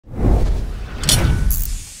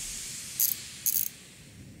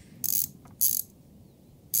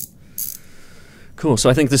Cool.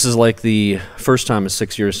 So I think this is like the first time in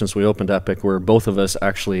 6 years since we opened Epic where both of us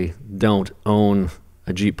actually don't own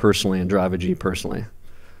a Jeep personally and drive a Jeep personally.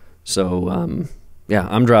 So, yeah,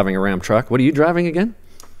 I'm driving a Ram truck. What are you driving again?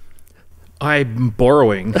 I'm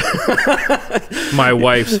borrowing my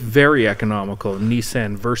wife's very economical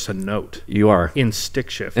Nissan Versa Note. You are. In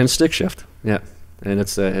stick shift. In stick shift, yeah. And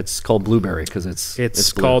it's called Blueberry because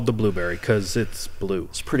it's called the Blueberry because it's blue.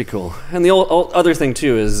 It's pretty cool. And the other thing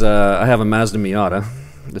too is I have a Mazda Miata,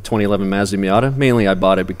 the 2011 Mazda Miata. Mainly I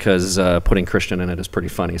bought it because putting Christian in it is pretty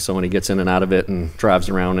funny. So when he gets in and out of it and drives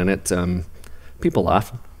around in it, people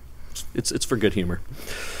laugh. It's for good humor.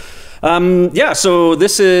 Yeah, so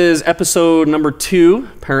this is episode number 2.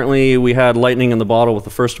 Apparently we had lightning in the bottle with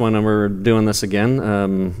the first one and we're doing this again.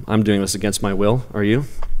 I'm doing this against my will. Are you?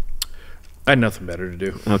 I had nothing better to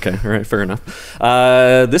do. Okay, all right, fair enough.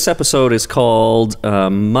 This episode is called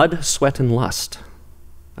Mud, Sweat, and Lust.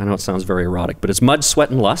 I know it sounds very erotic, but it's Mud, Sweat,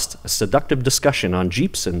 and Lust, a seductive discussion on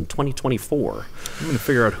Jeeps in 2024. I'm going to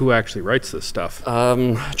figure out who actually writes this stuff.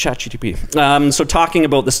 ChatGPT. So talking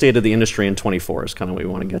about the state of the industry in 24 is kind of what we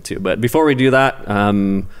want to get to. But before we do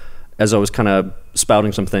that, as I was kind of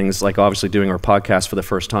spouting some things, like obviously doing our podcast for the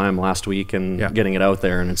first time last week and getting it out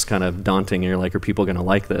there, and it's kind of daunting. You're like, are people going to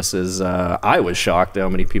like this? I was shocked how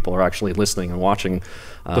many people are actually listening and watching.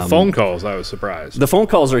 The phone calls, I was surprised. The phone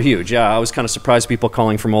calls are huge. Yeah, I was kind of surprised people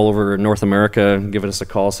calling from all over North America, giving us a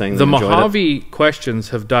call saying the they enjoyed Mojave questions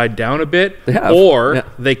have died down a bit, They have. or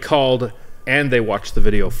they called and they watched the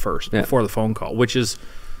video first before the phone call,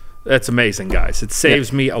 that's amazing, guys. It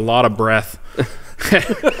saves me a lot of breath.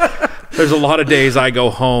 There's a lot of days I go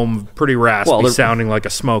home pretty raspy, sounding like a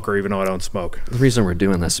smoker, even though I don't smoke. The reason we're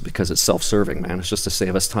doing this is because it's self-serving, man. It's just to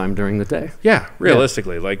save us time during the day. Yeah,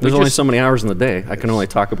 realistically. Like there's only so many hours in the day. I can only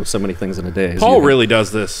talk about so many things in a day. Paul really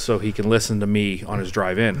does this so he can listen to me on his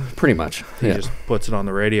drive in. Pretty much. He just puts it on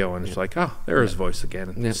the radio and it's like, oh, there's his voice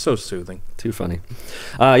again. It's so soothing. Too funny.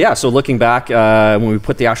 Yeah, so looking back, when we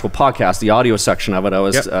put the actual podcast, the audio section of it, I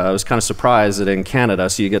was kind of surprised that in Canada,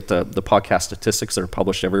 so you get the podcast statistics that are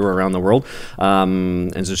published everywhere around the world,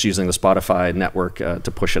 and just using the Spotify network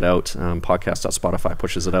to push it out. Podcast.spotify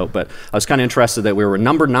pushes it out. But I was kind of interested that we were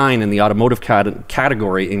number 9 in the automotive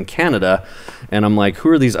category in Canada, and I'm like, who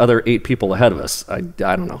are these other 8 people ahead of us? I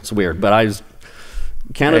don't know. It's weird. But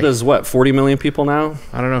Canada's what, 40 million people now?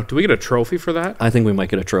 I don't know. Do we get a trophy for that? I think we might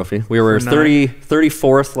get a trophy. We were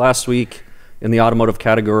 34th last week in the automotive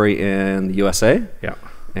category in the USA. Yeah.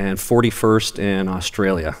 And 41st in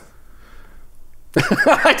Australia.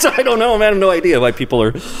 I don't know, man. I have no idea why people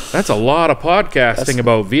are... That's a lot of podcasting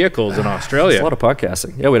about vehicles in Australia. That's a lot of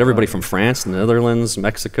podcasting. Yeah, we had everybody from France, the Netherlands,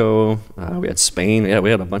 Mexico. We had Spain. Yeah, we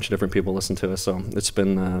had a bunch of different people listen to us. So it's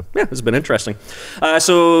been, it's been interesting.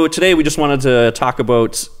 So today we just wanted to talk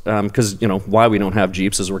about, because, why we don't have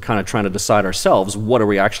Jeeps is we're kind of trying to decide ourselves, what are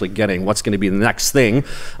we actually getting? What's going to be the next thing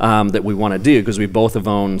that we want to do? Because we both have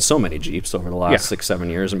owned so many Jeeps over the last 6-7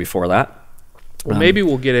 years and before that. Well, maybe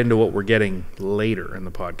we'll get into what we're getting later in the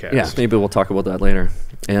podcast. Yeah, maybe we'll talk about that later.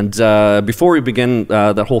 And before we begin,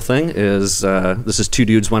 that whole thing is, this is Two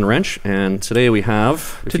Dudes, One Wrench, and today we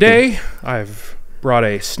have... Today, I've brought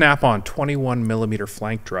a Snap-on 21mm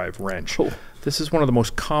flank drive wrench. Cool. This is one of the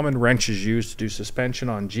most common wrenches used to do suspension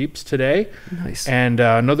on Jeeps today. Nice. And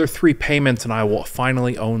another 3 payments, and I will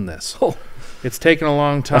finally own this. Oh. It's taken a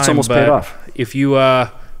long time. That's almost paid off. If you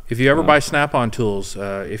ever buy Snap-on tools,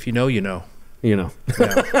 if you know, you know. Yeah.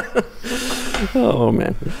 Oh,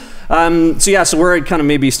 man. So we're kind of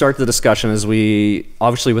maybe start the discussion as we,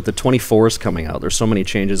 obviously with the 24s coming out, there's so many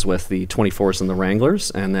changes with the 24s and the Wranglers,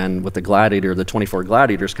 and then with the Gladiator, the 24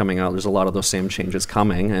 Gladiators coming out, there's a lot of those same changes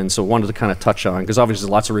coming, and so wanted to kind of touch on, because obviously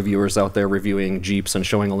there's lots of reviewers out there reviewing Jeeps and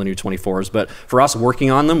showing all the new 24s, but for us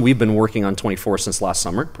working on them, we've been working on 24 since last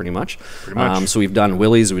summer, pretty much. So we've done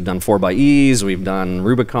Willys, we've done 4xEs, we've done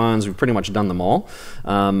Rubicons, we've pretty much done them all.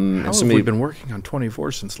 How have we been working on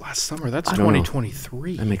 24 since last summer? That's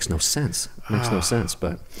 2023. That makes no sense. Makes no sense,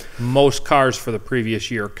 but most cars for the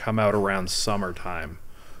previous year come out around summertime.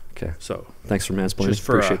 Okay. So thanks for mansplaining.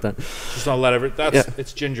 Appreciate that. Just not let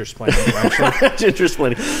it's ginger splaining actually. Ginger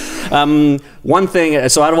splaining. One thing,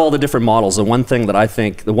 so out of all the different models, the one thing that I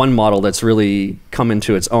think, the one model that's really come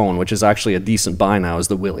into its own, which is actually a decent buy now, is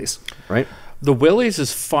the Willys, right? The Willys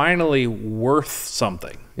is finally worth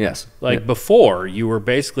something. Yes. Before, you were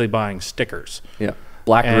basically buying stickers. Yeah.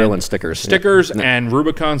 Black grill and stickers. Stickers and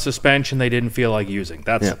Rubicon suspension they didn't feel like using.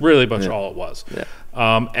 That's really much all it was. Yeah.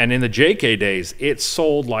 And in the JK days, it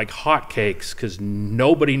sold like hotcakes because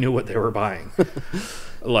nobody knew what they were buying.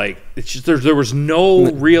 It's just there was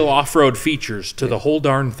no real off-road features to the whole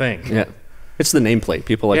darn thing. Yeah. It's the nameplate.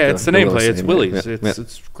 People like it's the nameplate. It's Willys. Yeah.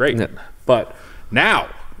 It's great. Yeah. But now,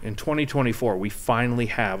 in 2024, we finally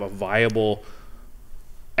have a viable,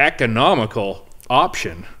 economical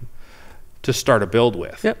option to start a build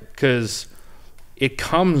with. Because it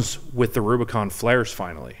comes with the Rubicon flares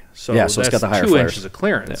finally. So, yeah, so it's got the higher 2 flares. inches of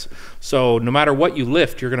clearance. Yeah. So no matter what you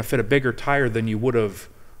lift, you're going to fit a bigger tire than you would have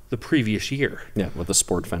the previous year. Yeah, with the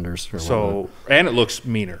sport fenders. And it looks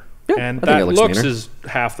meaner. Yeah, and that looks is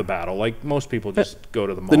half the battle. Like most people just go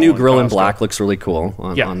to the mall. The new grill in black looks really cool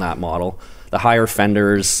on that model. The higher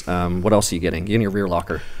fenders. What else are you getting? You're getting your rear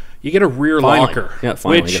locker. You get a rear locker,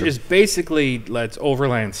 finally, which is basically that's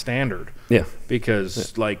overland standard. Yeah,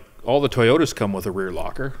 because like all the Toyotas come with a rear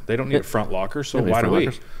locker. They don't need a front locker, so why do we?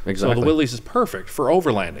 Exactly. So the Willys is perfect for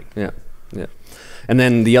overlanding. Yeah. And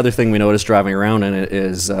then the other thing we noticed driving around in it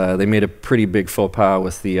is they made a pretty big faux pas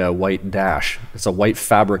with the white dash. It's a white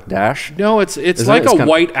fabric dash. No, it's like a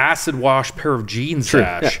white acid wash pair of jeans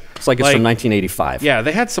dash. Yeah. It's like it's from 1985. Yeah,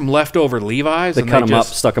 they had some leftover Levi's. They cut them up,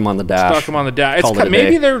 stuck them on the dash.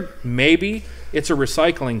 Maybe it's a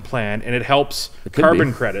recycling plan and it helps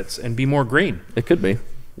carbon credits and be more green. It could be.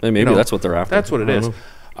 Maybe that's what they're after. That's what it is.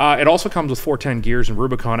 It also comes with 410 gears and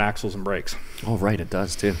Rubicon axles and brakes. Oh, right, it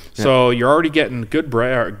does too. Yeah. So you're already getting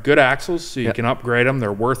good axles, so you can upgrade them.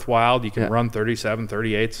 They're worthwhile. You can run 37,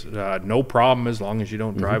 38s, no problem as long as you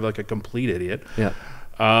don't drive like a complete idiot. Yeah.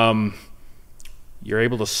 You're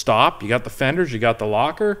able to stop. You got the fenders. You got the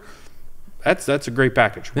locker. That's a great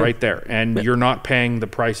package right there. And you're not paying the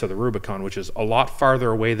price of the Rubicon, which is a lot farther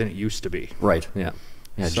away than it used to be. Right, yeah.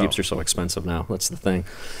 Yeah, Jeeps are so expensive now. That's the thing.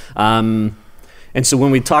 And so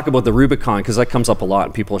when we talk about the Rubicon, because that comes up a lot,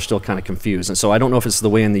 and people are still kind of confused. And so I don't know if it's the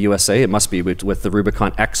way in the USA. It must be with the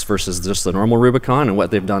Rubicon X versus just the normal Rubicon and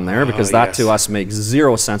what they've done there, because that to us makes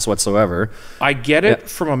zero sense whatsoever. I get it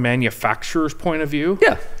from a manufacturer's point of view.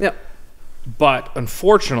 Yeah. But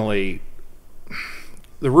unfortunately,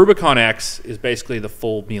 the Rubicon X is basically the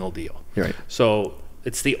full meal deal. Right. So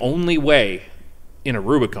it's the only way in a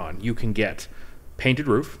Rubicon you can get painted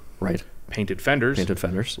roof. Right. Painted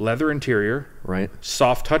fenders, leather interior,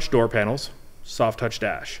 soft touch door panels, soft touch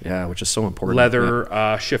dash. Yeah, which is so important.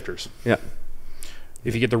 Leather shifters. Yeah.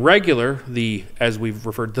 If you get the regular, as we've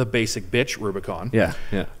referred, the basic bitch Rubicon. Yeah.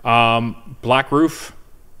 Black roof.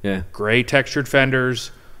 Yeah. Gray textured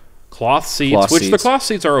fenders, cloth seats, the cloth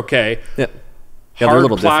seats are okay. Yeah. Hard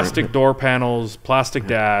plastic door panels, plastic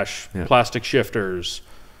dash, plastic shifters,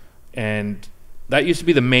 and that used to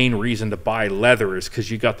be the main reason to buy leather is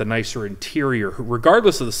because you got the nicer interior,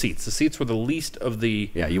 regardless of the seats. The seats were the least of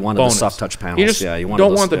the you wanted bonus. the soft touch panels. You just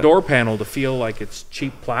don't want the door panel to feel like it's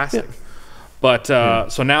cheap plastic. Yeah.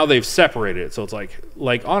 But so now they've separated it. So it's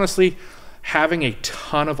like honestly, having a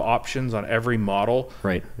ton of options on every model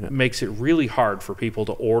makes it really hard for people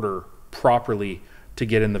to order properly to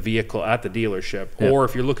get in the vehicle at the dealership. Or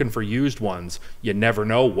if you're looking for used ones, you never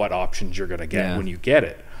know what options you're going to get when you get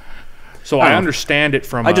it. So I understand it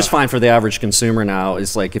from. I just find for the average consumer now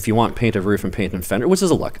is like if you want painted roof and painted fender, which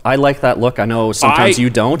is a look. I like that look. I know sometimes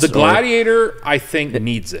you don't. The Gladiator, I think,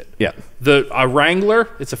 needs it. Yeah. The Wrangler,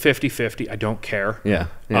 it's a 50-50. I don't care. Yeah.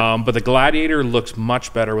 But the Gladiator looks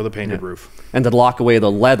much better with a painted roof. And to lock away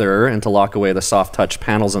the leather and to lock away the soft touch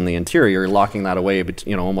panels in the interior, locking that away, but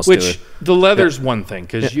almost. Which the leather's one thing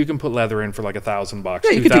because you can put leather in for like $1,000,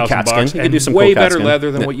 you could do cat skin. You could do some way better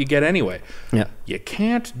leather than what you get anyway. Yeah. You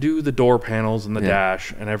can't do the door panels and the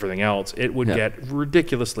dash and everything else. It would get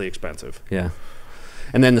ridiculously expensive. Yeah.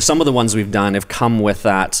 And then some of the ones we've done have come with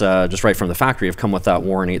that, just right from the factory, have come with that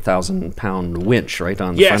Warren 8,000-pound winch right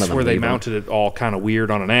on the front of them. Yes, where they mounted it all kind of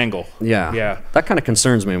weird on an angle. Yeah. That kind of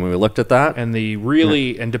concerns me when we looked at that. And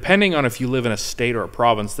and depending on if you live in a state or a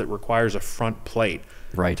province that requires a front plate,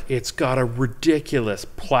 it's got a ridiculous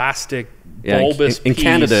plastic bulbous in piece.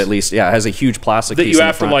 Canada, at least, it has a huge plastic that piece you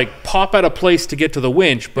have to like pop out of place to get to the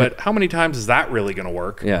winch. But how many times is that really going to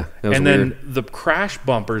work? Yeah. And then the crash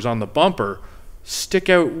bumpers on the bumper stick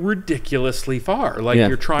out ridiculously far, like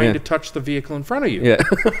you're trying to touch the vehicle in front of you. Yeah.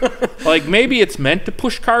 Like maybe it's meant to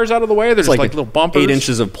push cars out of the way. There's like little bumpers. 8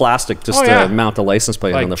 inches of plastic just to mount a license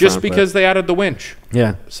plate on the front. Just because they added the winch.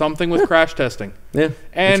 Yeah. Something with crash testing. Yeah.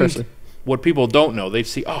 And what people don't know, they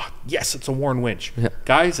see, oh, yes, it's a Warren winch. Yeah.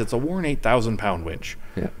 Guys, it's a Warren 8,000-pound winch.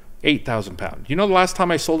 Yeah. 8,000 pound. You know the last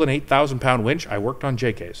time I sold an 8,000-pound winch, I worked on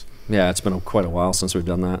JKs. Yeah, it's been quite a while since we've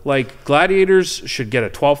done that. Like Gladiators should get a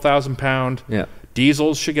 12,000-pound. Yeah.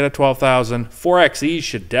 Diesels should get a 12,000. 4XEs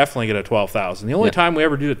should definitely get a 12,000. The only time we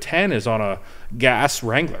ever do a 10 is on a gas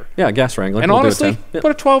Wrangler. Yeah, gas Wrangler. And honestly,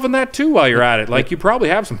 put a 12 in that too while you're at it. Like, you probably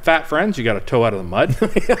have some fat friends you got to tow out of the mud.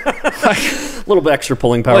 A little bit extra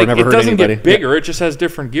pulling power never hurt anybody. It doesn't get bigger. It just has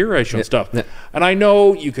different gear ratio and stuff. And I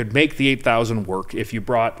know you could make the 8,000 work if you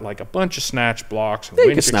brought like a bunch of snatch blocks and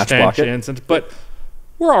winch extensions. But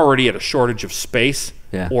we're already at a shortage of space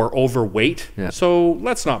or overweight. So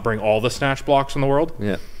let's not bring all the snatch blocks in the world.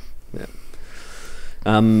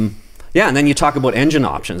 Yeah, and then you talk about engine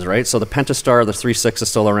options, right? So the Pentastar, the 3.6 is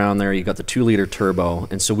still around there. You got the 2-liter turbo.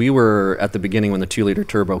 And so we were, at the beginning when the 2-liter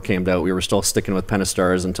turbo came out, we were still sticking with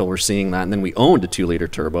Pentastars until we're seeing that. And then we owned a 2-liter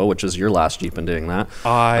turbo, which is your last Jeep in doing that.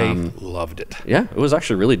 I loved it. Yeah, it was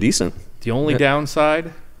actually really decent. The only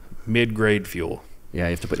downside, mid-grade fuel. Yeah,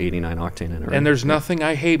 you have to put 89 octane in it. Right? And there's nothing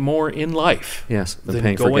I hate more in life than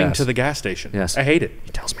paying going to the gas station. Yes. I hate it.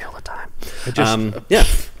 He tells me all the time. I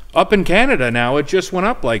just, up in Canada now, it just went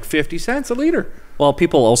up like 50 cents a liter. Well,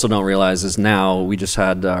 people also don't realize is now we just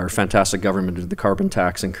had our fantastic government do the carbon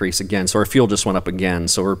tax increase again. So our fuel just went up again.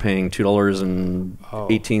 So we're paying $2.18 per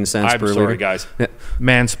liter. I'm sorry, guys.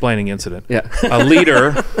 Mansplaining incident. A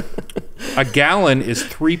liter, a gallon is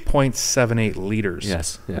 3.78 liters.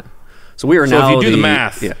 Yes, So we are now. So if you do the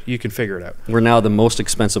math, you can figure it out. We're now the most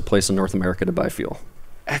expensive place in North America to buy fuel.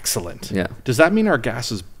 Excellent. Yeah. Does that mean our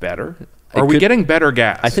gas is better? Are we getting better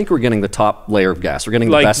gas? I think we're getting the top layer of gas. We're getting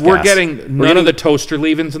the best gas. We're getting none of the toaster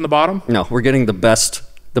leave-ins in the bottom? No, we're getting the best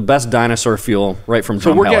dinosaur fuel right from Drumheller.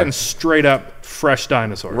 So we're getting straight up fresh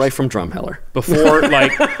dinosaurs. Right from Drumheller. Before,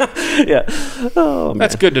 like... Oh, man.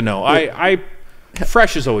 That's good to know.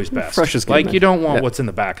 Fresh is always best. Fresh is good, like, man. you don't want what's in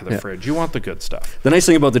the back of the fridge. You want the good stuff. The nice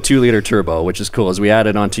thing about the 2-liter turbo, which is cool, is we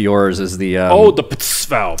added onto yours is the... the pts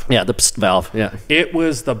valve. Yeah, the pst valve, It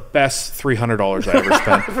was the best $300 I ever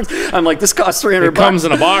spent. I'm like, this costs $300. It comes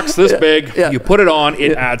in a box this big. You put it on.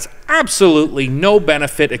 It adds absolutely no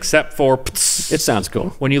benefit except for pts. It sounds cool.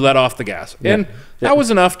 When you let off the gas. And that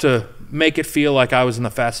was enough to make it feel like I was in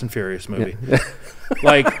the Fast and Furious movie.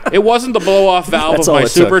 Like, it wasn't the blow-off valve of my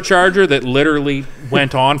supercharger that literally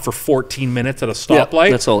went on for 14 minutes at a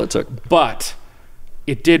stoplight. That's all it took. But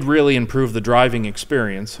it did really improve the driving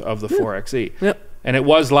experience of the 4xe. And it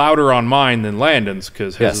was louder on mine than Landon's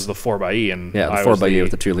because his is the 4xe. And the 4xe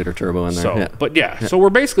with the 2-liter turbo in there. So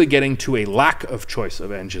we're basically getting to a lack of choice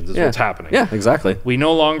of engines is what's happening. Yeah, exactly. We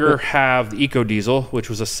no longer have the EcoDiesel,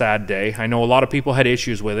 which was a sad day. I know a lot of people had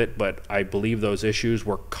issues with it, but I believe those issues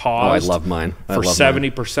were caused... I love mine. For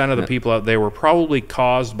 70% of the people out there were probably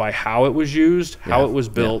caused by how it was used, how it was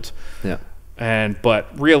built.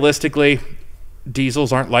 But realistically...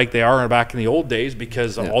 Diesels aren't like they are back in the old days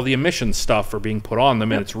because all the emissions stuff are being put on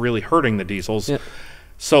them and it's really hurting the diesels.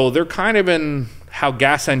 So they're kind of in how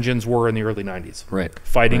gas engines were in the early 90s.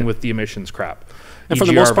 Fighting with the emissions crap. And for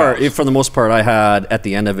the most part, I had at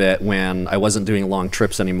the end of it when I wasn't doing long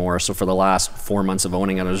trips anymore. So for the last 4 months of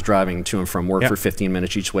owning it, I was driving to and from work for 15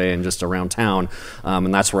 minutes each way and just around town.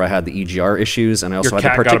 And that's where I had the EGR issues, and I also had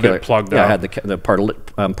the particulate plugged I had the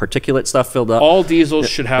particulate stuff filled up. All diesels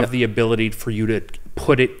should have the ability for you to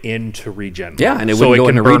put it into regen. And it wouldn't go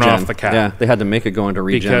into burn regen. Off the cap. They had to make it go into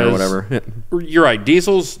regen or whatever. You're right.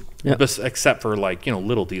 Diesels. Except for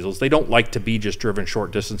little diesels, they don't like to be just driven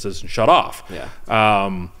short distances and shut off.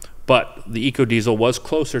 But the EcoDiesel was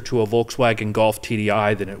closer to a Volkswagen Golf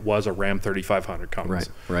TDI than it was a Ram 3500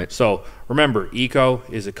 Cummins. Right. So remember, eco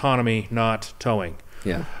is economy, not towing.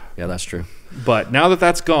 Yeah, that's true. But now that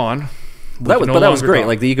that's gone. That was great.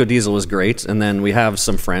 Like, the EcoDiesel was great, and then we have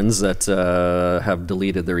some friends that have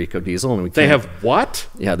deleted their EcoDiesel, and they have what?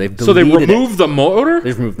 Yeah, they've deleted so they removed the motor.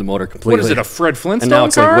 They've removed the motor completely. What is it? A Fred Flintstone car? And now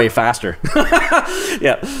it's car? like way faster.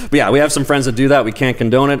 But we have some friends that do that. We can't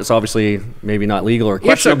condone it. It's obviously maybe not legal or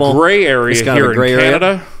questionable. It's a gray area here in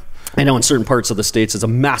Canada. I know in certain parts of the States it's a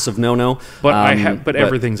massive no-no. But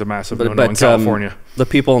everything's a massive no-no in California. The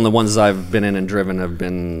people and the ones I've been in and driven have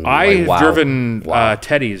been I've driven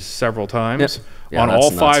Teddy's several times on all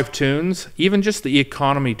 5 tunes. Even just the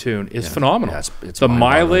economy tune is phenomenal. It's the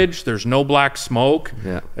mileage, there's no black smoke.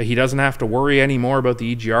 He doesn't have to worry anymore about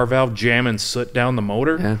the EGR valve jamming soot down the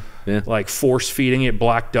motor. Like force-feeding it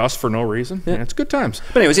black dust for no reason. It's good times.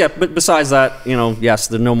 But anyways, but besides that, yes,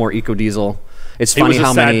 there's no more EcoDiesel. It's funny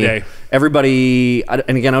how many everybody,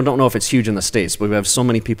 and again, I don't know if it's huge in the States, but we have so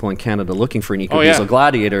many people in Canada looking for an EcoDiesel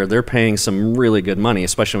Gladiator. They're paying some really good money,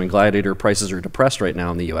 especially when Gladiator prices are depressed right now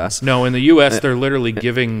in the U.S. No, in the U.S., they're literally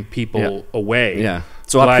giving people away.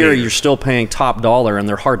 So up here, you're still paying top dollar, and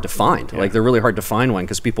they're hard to find. Like, they're really hard to find one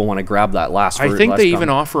because people want to grab that last. I think they even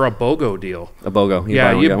offer a BOGO deal. A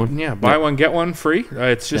BOGO, buy one get one free.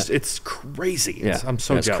 It's just it's crazy. I'm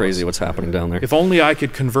so jealous. It's crazy what's happening down there. If only I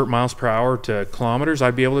could convert miles per hour to kilometers,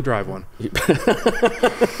 I'd be able to drive one.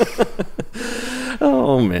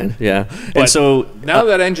 Oh man, yeah. But and so now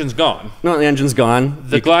that engine's gone. No, the engine's gone.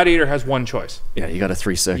 The Gladiator has one choice. Yeah, you got a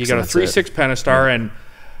 3.6. You got a 3.6 Pentastar, and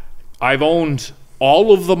I've owned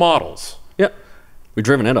all of the models. Yep. We've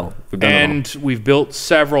driven it all. We've done it all. We've built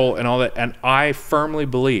several and all that. And I firmly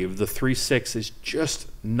believe the 3.6 is just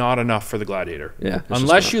not enough for the Gladiator. Yeah.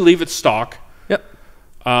 Unless you leave it stock. Yep.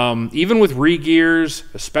 Even with re-gears,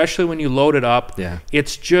 especially when you load it up,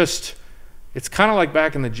 it's just... It's kind of like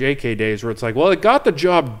back in the JK days where it's like, well, it got the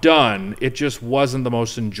job done. It just wasn't the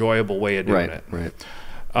most enjoyable way of doing it. Right.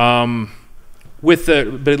 But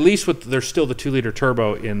at least there's still the 2-liter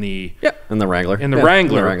turbo in the Wrangler.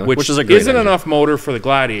 Wrangler, which is a great isn't engine. Enough motor for the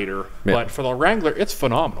Gladiator, but for the Wrangler, it's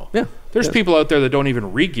phenomenal. Yeah. There's people out there that don't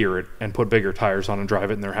even re-gear it and put bigger tires on and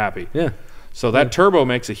drive it, and they're happy. Yeah. So that turbo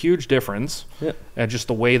makes a huge difference, and just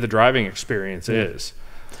the way the driving experience is.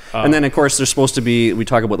 And then, of course, there's supposed to be, we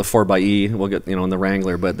talk about the 4xe, we'll get, in the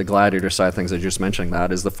Wrangler, but the Gladiator side of things, I just mentioning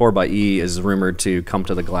that, is the 4xe is rumored to come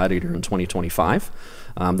to the Gladiator in 2025.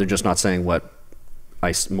 They're just not saying what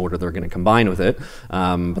ICE motor they're going to combine with it,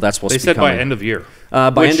 but that's supposed to be coming. They said by end of year.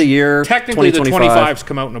 By end of year, technically the 25s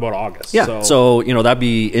come out in about August. Yeah, so that'd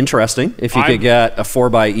be interesting if you could get a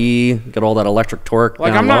 4xe, get all that electric torque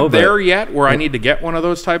like down I'm not low, there yet where I need to get one of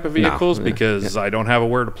those type of vehicles because I don't have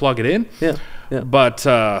where to plug it in. But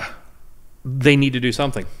they need to do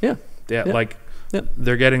something.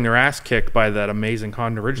 They're getting their ass kicked by that amazing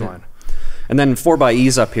Honda Ridgeline. And then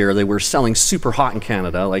 4xEs up here, they were selling super hot in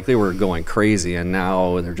Canada, like they were going crazy, and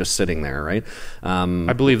now they're just sitting there, right?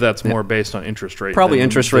 I believe that's more based on interest rate. Probably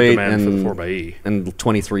interest rate and for the 4xE. And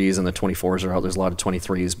 23s and the 24s are out. There's a lot of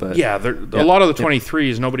 23s, but a lot of the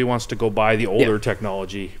 23s, nobody wants to go buy the older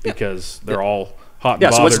technology because they're all hot.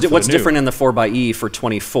 And so what's different in the 4xE for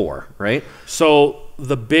 24, right? So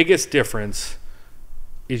the biggest difference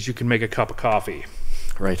is you can make a cup of coffee,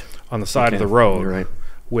 on the side of the road. You're right.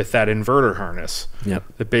 With that inverter harness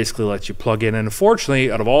that basically lets you plug in. And unfortunately,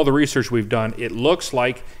 out of all the research we've done, it looks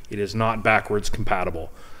like it is not backwards compatible.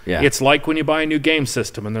 It's like when you buy a new game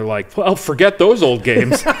system and they're like, well, forget those old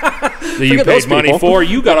games that you paid money for.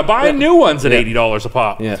 You got to buy new ones at $80 a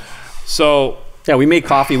pop. So... Yeah, we made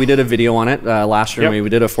coffee. We did a video on it last year. We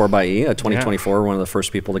did a 4xE, a 2024, one of the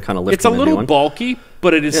first people to kind of lift. It's a little bulky,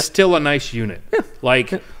 but it is still a nice unit.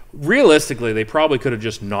 Realistically, they probably could have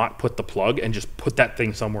just not put the plug and just put that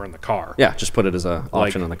thing somewhere in the car. Yeah, just put it as an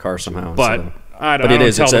option in the car somehow. But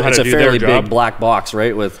it's a fairly big black box,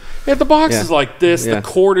 right? The box is like this. The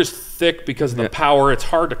cord is thick because of the power. It's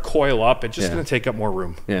hard to coil up. It's just going to take up more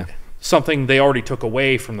room. Something they already took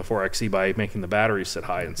away from the 4xe by making the batteries sit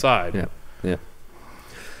high inside.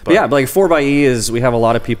 But like 4xE is, we have a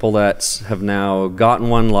lot of people that have now gotten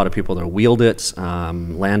one, a lot of people that have wheeled it.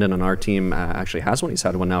 Landon on our team actually has one. He's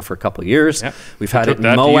had one now for a couple of years. We've had it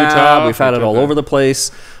in Moab. We've had it all over the place.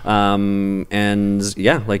 And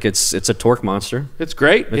like it's a torque monster. It's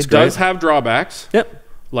great. It does have drawbacks.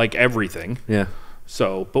 Like everything.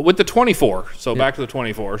 So, but with the 24, back to the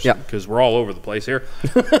 24s, because we're all over the place here.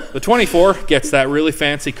 The 24 gets that really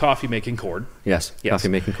fancy coffee making cord. Yes, coffee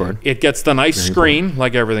making cord. It gets the nice screen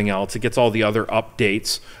like everything else. It gets all the other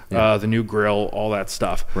updates, the new grill, all that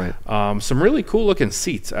stuff. Some really cool looking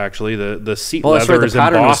seats, actually. The seat leather is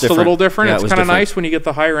embossed a little different. It's kind of nice when you get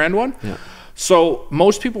the higher end one. So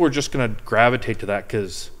most people are just going to gravitate to that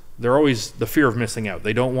because they're always the fear of missing out.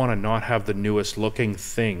 They don't want to not have the newest looking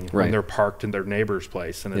thing when they're parked in their neighbor's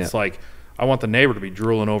place. And it's like, I want the neighbor to be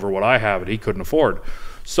drooling over what I have that he couldn't afford.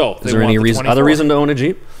 So is there any other reason to own a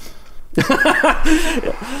Jeep?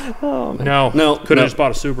 No. Could have just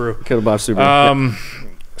bought a Subaru. Could have bought a Subaru.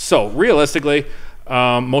 So realistically,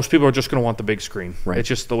 most people are just going to want the big screen. It's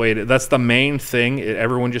just the way that's the main thing.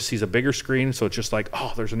 Everyone just sees a bigger screen, so it's just like,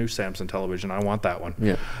 oh, there's a new Samsung television. I want that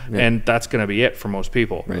one. And that's going to be it for most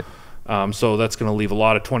people. So that's going to leave a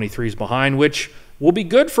lot of 23s behind, which will be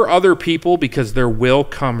good for other people because there will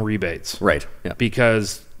come rebates.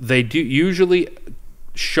 Because they do usually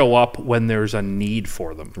show up when there's a need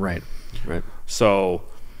for them. So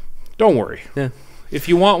don't worry. If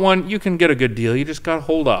you want one, you can get a good deal. You just got to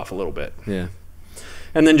hold off a little bit.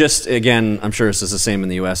 And then just, again, I'm sure this is the same in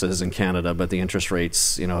the U.S. as in Canada, but the interest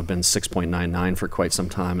rates, have been 6.99 for quite some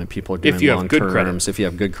time, and people are doing long terms. If you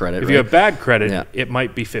have good credit. If you have bad credit, it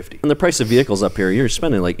might be 50. And the price of vehicles up here, you're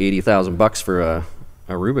spending like $80,000 for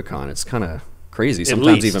a Rubicon. It's kind of crazy.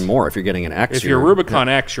 Sometimes even more if you're getting an X. If you're Rubicon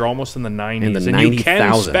X, you're almost in the 90s. In the and 90, you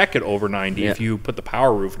can 000. spec it over 90 if you put the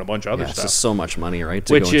power roof and a bunch of other stuff. It's so much money, right?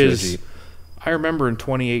 To Which go into is, a Jeep. I remember in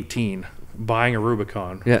 2018 buying a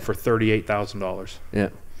Rubicon for $38,000. Yeah.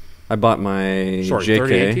 I bought my Sorry, JK.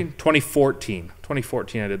 2018? 2014.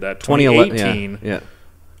 2014 I did that. 2018,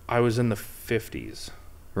 I was in the 50s.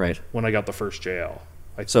 Right. When I got the first JL.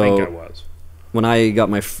 I think I was. When I got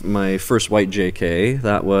my first white JK,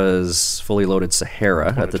 that was fully loaded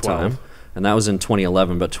Sahara at the time. And that was in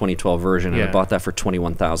 2011, but 2012 version. And I bought that for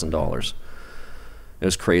 $21,000. It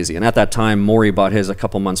was crazy. And at that time, Maury bought his a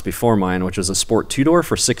couple months before mine, which was a Sport two-door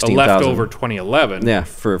for $16,000. Leftover 2011. Yeah,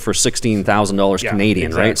 for $16,000 Canadian,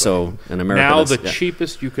 exactly. Right? So in America, now the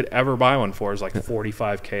cheapest you could ever buy one for is like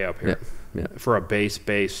 $45K up here for a base.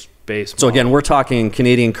 So again, we're talking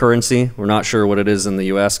Canadian currency. We're not sure what it is in the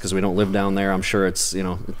U.S. because we don't live down there. I'm sure it's,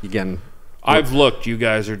 again. I've looked. You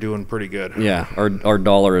guys are doing pretty good. Yeah, our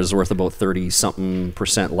dollar is worth about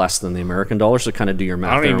 30-something% less than the American dollar. So kind of do your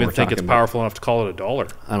math. I don't even think it's powerful enough to call it a dollar.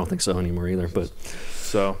 I don't think so anymore either. But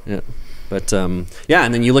yeah. But and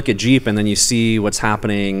then you look at Jeep, and then you see what's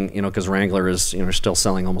happening. Because Wrangler is still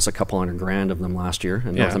selling almost a couple $100,000 of them last year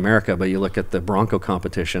in North America. But you look at the Bronco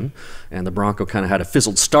competition, and the Bronco kind of had a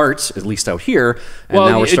fizzled start, at least out here. And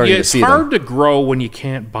now we're starting to see them. It's hard to grow when you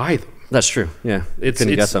can't buy them. That's true. Yeah,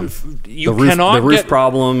 couldn't get them. You cannot the roof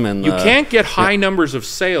problem, and you can't get high numbers of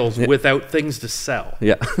sales without things to sell.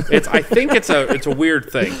 Yeah, I think it's a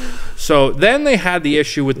weird thing. So then they had the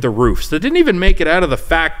issue with the roofs. They didn't even make it out of the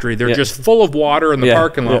factory. They're just full of water in the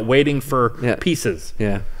parking lot, waiting for pieces.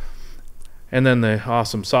 Yeah, and then the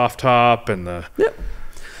awesome soft top and the.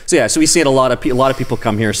 So we see it a lot of people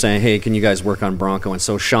come here saying, "Hey, can you guys work on Bronco?" And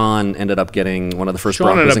so Sean ended up getting one of the first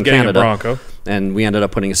Broncos in Canada, a Bronco. And we ended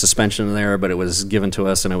up putting a suspension in there, but it was given to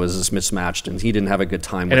us and it was just mismatched, and he didn't have a good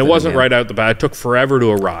time with it. And it wasn't right out the bat. It took forever to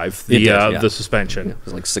arrive. The suspension. Yeah, it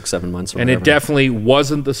was like 6-7 months. And it definitely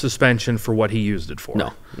wasn't the suspension for what he used it for.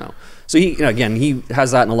 No. So he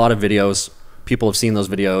has that in a lot of videos. People have seen those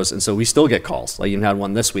videos, and so we still get calls. Like you had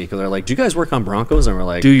one this week, where they're like, "Do you guys work on Broncos?" And we're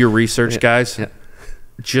like, "Do your research, guys." Yeah.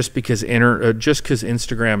 Just because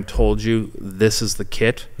Instagram told you this is the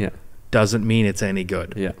kit, doesn't mean it's any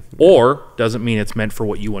good. Yeah. Or doesn't mean it's meant for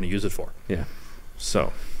what you want to use it for. Yeah.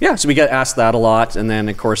 So we get asked that a lot, and then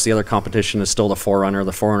of course the other competition is still the 4Runner.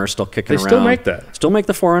 The 4Runner's still kicking around. They still make that. Still make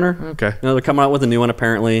the 4Runner. Okay. They're coming out with a new one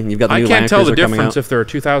apparently, and you've got the new. I can't tell the difference if they're a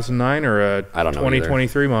 2009 or a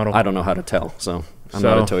 2023 model. I don't know how to tell. So I'm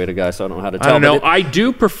not a Toyota guy, so I don't know how to tell. I don't know. I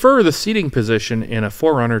do prefer the seating position in a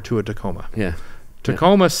 4Runner to a Tacoma. Yeah.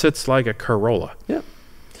 Tacoma sits like a Corolla. Yeah.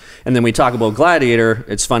 And then we talk about Gladiator.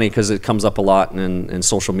 It's funny because it comes up a lot in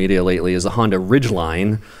social media lately, is the Honda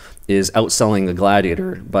Ridgeline is outselling the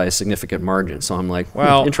Gladiator by a significant margin. So I'm like,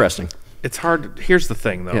 well, interesting. It's hard. Here's the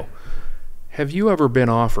thing, though. Yeah. Have you ever been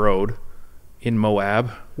off-road in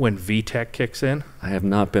Moab when VTEC kicks in? I have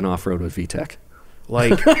not been off-road with VTEC.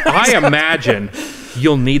 Like, I imagine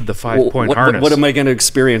you'll need the 5-point harness. What am I going to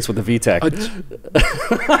experience with the VTEC?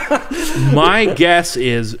 My guess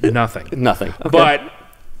is nothing. Nothing. Okay. But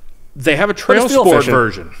they have a Trail Sport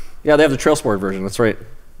version. Yeah, they have the Trail Sport version. That's right.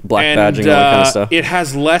 Black badging, all that kind of stuff. It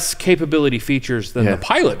has less capability features than the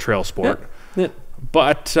Pilot Trail Sport. Yeah.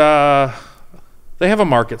 But they have a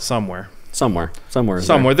market somewhere. Somewhere.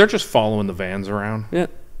 They're just following the vans around. Yeah.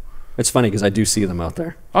 It's funny because I do see them out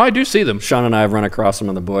there. Oh, I do see them. Sean and I have run across them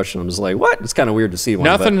in the bush, and I'm just like, what? It's kind of weird to see one.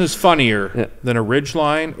 Nothing is funnier than a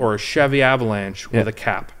Ridgeline or a Chevy Avalanche with a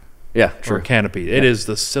cap. Yeah, true. Or a canopy. It is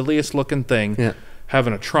the silliest looking thing,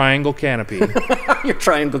 having a triangle canopy. Your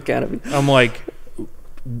triangle canopy. I'm like,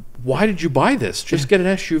 why did you buy this? Just get an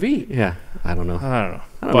SUV. Yeah, I don't know. I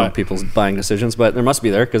don't know people's buying decisions, but there must be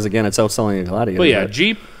there because, again, it's outselling a Gladiator. But yeah,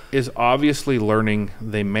 Jeep is obviously learning.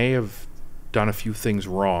 They may have done a few things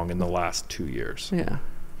wrong in the last 2 years. Yeah.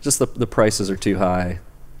 Just the prices are too high.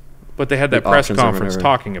 But they had that press conference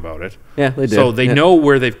talking about it. Yeah, they did. So they know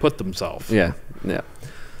where they've put themselves. Yeah.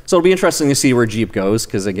 So it'll be interesting to see where Jeep goes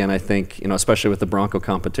because, again, I think, especially with the Bronco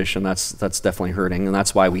competition, that's definitely hurting, and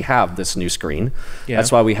that's why we have this new screen. Yeah.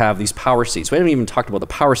 That's why we have these power seats. We haven't even talked about the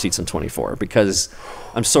power seats in 24 because,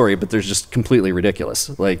 I'm sorry, but they're just completely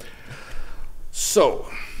ridiculous. So...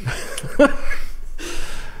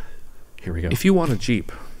 Here we go. If you want a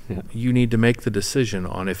Jeep, you need to make the decision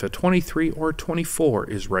on if a 23 or 24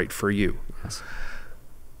 is right for you. Yes.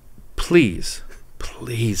 Please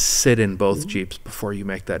sit in both Jeeps before you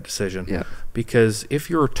make that decision. Yeah. Because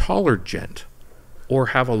if you're a taller gent or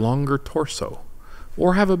have a longer torso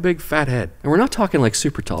or have a big fat head. And we're not talking like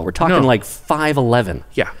super tall. We're talking like 5'11".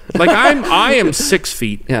 Yeah. Like I am 6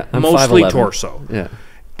 feet, I'm mostly 5'11". torso. Yeah.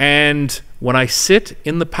 And when I sit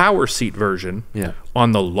in the power seat version, Yeah.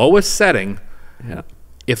 on the lowest setting, Yeah.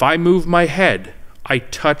 if I move my head, I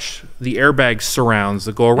touch the airbag surrounds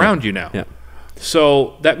that go around you now. Yeah.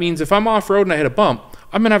 So that means if I'm off-road and I hit a bump,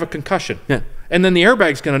 I'm going to have a concussion. Yeah. And then the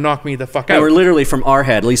airbag's going to knock me the fuck And out. we're literally from our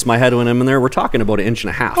head, at least my head when I'm in there, we're talking about 1.5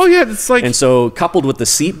 inches. Oh, yeah, it's like... And so coupled with the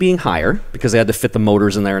seat being higher, because they had to fit the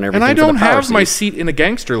motors in there and everything. And I for the don't power have seat. my seat in a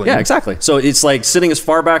gangster lane. Yeah, exactly. So it's like sitting as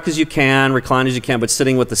far back as you can, recline as you can, but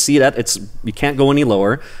sitting with the seat at you can't go any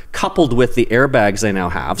lower. Coupled with the airbags they now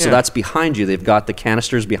have, so that's behind you. They've got the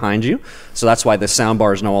canisters behind you, so that's why the sound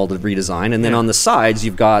bar is now all redesigned. And then on the sides,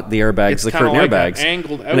 you've got the airbags, It's the kinda curtain like airbags,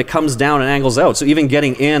 angled out. and it comes down and angles out. So even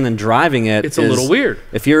getting in and driving it, It's a little weird.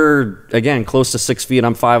 If you're again close to 6 feet,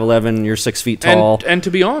 I'm 5'11", you're 6 feet tall. And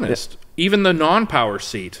to be honest, even the non-power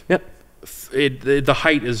seat, Yep. the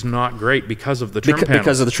height is not great because of the trim panels.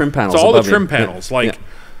 Because of the trim panels. It's all the above you. trim panels. Yeah.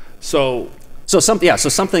 So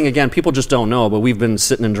something again people just don't know, but we've been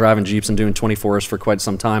sitting and driving Jeeps and doing 24s for quite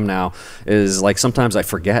some time now. Is like sometimes I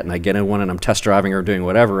forget and I get in one and I'm test driving or doing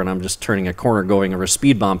whatever, and I'm just turning a corner going over a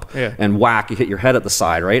speed bump, and whack, you hit your head at the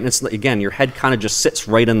side, right? And it's again your head kind of just sits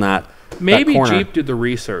right in that. Maybe that corner. Jeep did the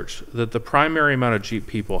research that the primary amount of Jeep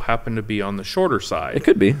people happen to be on the shorter side. It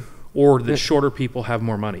could be, or that shorter people have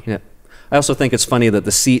more money. Yeah. I also think it's funny that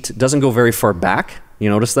the seat doesn't go very far back. You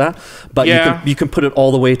notice that? But you can put it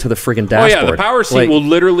all the way to the friggin' dashboard. Oh yeah, the power seat will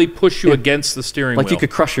literally push you against the steering wheel. Like you could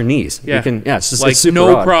crush your knees. Yeah. You can, it's just like it's super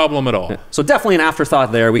no odd. problem at all. Yeah. So definitely an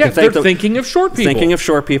afterthought there. We Yeah, can thank they're thinking of short people. Thinking of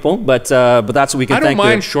short people, but that's what we can I don't thank.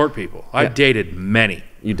 mind short people. I've dated many.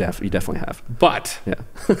 You definitely have. But Yeah.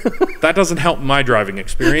 that doesn't help my driving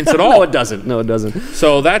experience at all. No, it doesn't. No, it doesn't.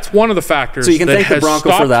 So that's one of the factors. So you can that thank the has Bronco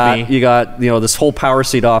for stopped that. me. You got this whole power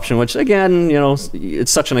seat option, which again,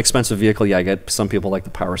 it's such an expensive vehicle. Yeah, I get some people like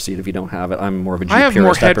the power seat if you don't have it. I'm more of a Jeep I have more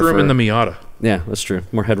purist. headroom in the Miata. Yeah, that's true.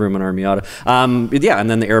 More headroom in our Miata. Yeah, and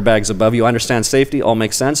then the airbags above you. I understand safety, all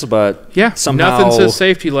makes sense, but Yeah, somehow nothing says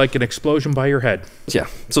safety like an explosion by your head. Yeah.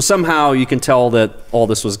 So somehow you can tell that all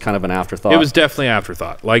this was kind of an afterthought. It was definitely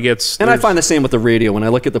afterthought. Like And I find the same with the radio. When I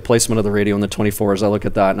look at the placement of the radio in the 24s, I look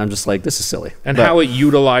at that and I'm just like, this is silly. And how it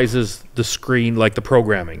utilizes the screen, like the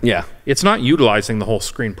programming. Yeah. It's not utilizing the whole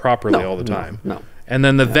screen properly all the time. No. And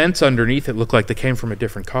then the vents underneath it look like they came from a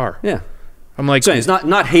different car. Yeah. I'm like, So it's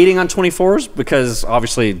not hating on 24s because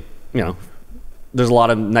obviously, there's a lot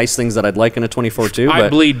of nice things that I'd like in a 24 too. I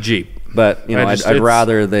bleed Jeep. But I'd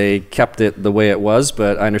rather they kept it the way it was.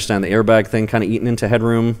 But I understand the airbag thing kind of eating into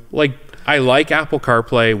headroom. Like I like Apple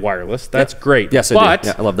CarPlay wireless. That's great. Yes, I do.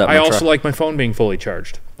 Yeah, I love that. I also like my phone being fully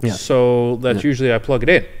charged. Yeah. So that's usually I plug it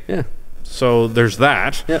in. Yeah. So there's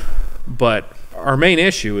that. Yeah. But our main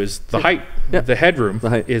issue is the height. Yeah. The headroom The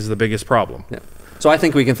height. is the biggest problem. Yeah. So I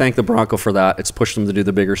think we can thank the Bronco for that. It's pushed them to do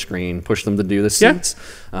the bigger screen, pushed them to do the seats,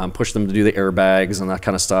 pushed them to do the airbags and that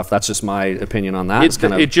kind of stuff. That's just my opinion on that.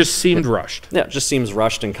 It just seemed rushed. Yeah, it just seems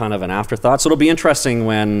rushed and kind of an afterthought. So it'll be interesting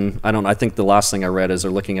when, I think the last thing I read is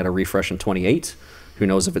they're looking at a refresh in 28. Who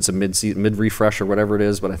knows if it's a mid refresh or whatever it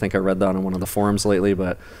is, but I think I read that on one of the forums lately.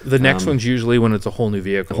 But the next one's usually when it's a whole new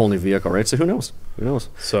vehicle. A whole new vehicle, right? So who knows? Who knows?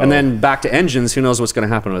 So, and then back to engines, who knows what's going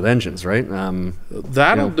to happen with engines, right?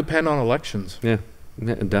 That'll depend on elections. Yeah.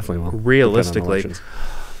 Yeah, it definitely will. Realistically,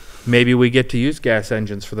 maybe we get to use gas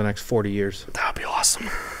engines for the next 40 years. That would be awesome.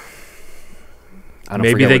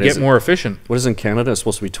 Maybe they get more efficient. What is in Canada? It's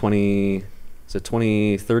supposed to be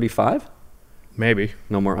 2035? Maybe.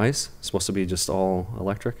 No more ice? It's supposed to be just all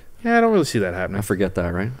electric? Yeah, I don't really see that happening. I forget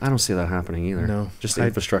that, right? I don't see that happening either. No. Just the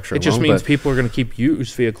infrastructure It just alone, means people are going to keep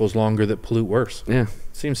used vehicles longer that pollute worse. Yeah.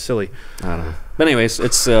 Seems silly. I don't know. But anyways,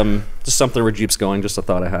 it's just something where Jeep's going. Just a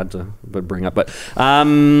thought I had to bring up. But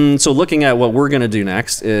so looking at what we're going to do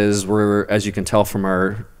next is as you can tell from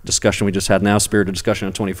our discussion we just had now, spirited discussion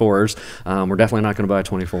on 24s, we're definitely not going to buy a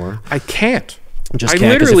 24. I can't. Just I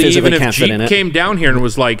can't, 'cause it literally, physically even if can't fit Jeep in it. came down here and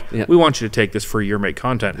was like, we want you to take this for year make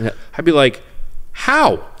content, I'd be like,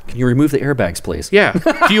 how? Can you remove the airbags, please? Yeah.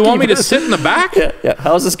 Do you want me to sit in the back? Yeah.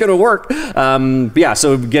 How's this going to work? Yeah.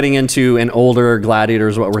 So getting into an older Gladiator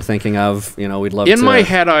is what we're thinking of. We'd love to. In my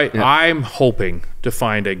head, I'm hoping to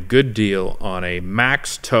find a good deal on a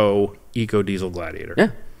max tow eco diesel Gladiator. Yeah.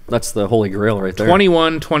 That's the holy grail right there.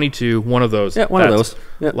 21, 22, one of those. Yeah, one of those.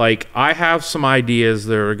 Yeah. Like, I have some ideas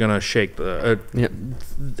that are going to shake the...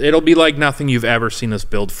 It'll be like nothing you've ever seen us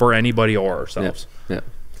build for anybody or ourselves.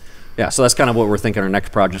 Yeah, so that's kind of what we're thinking our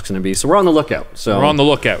next project's going to be. So we're on the lookout. So we're on the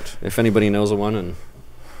lookout. If anybody knows of one, and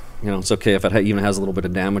it's okay if it even has a little bit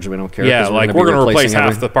of damage, we don't care. Yeah, like we're going to replace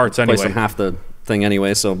half the parts anyway. Replacing half the thing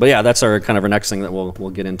anyway. So, but yeah, that's our kind of our next thing that we'll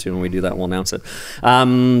get into when we do that. We'll announce it.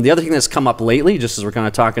 The other thing that's come up lately, just as we're kind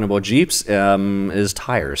of talking about Jeeps, is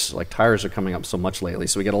tires. Like tires are coming up so much lately.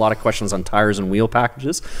 So we get a lot of questions on tires and wheel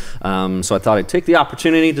packages. So I thought I'd take the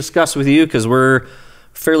opportunity to discuss with you, because we're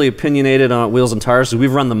fairly opinionated on wheels and tires. So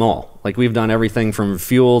we've run them all. Like we've done everything from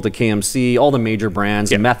Fuel to KMC, all the major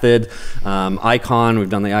brands, Method, Icon. We've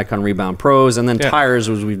done the Icon Rebound Pros, and then tires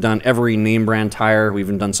was we've done every name brand tire. We've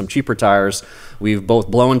even done some cheaper tires. We've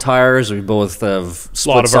both blown tires. We both have split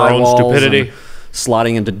a lot of our own stupidity,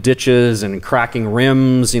 slotting into ditches and cracking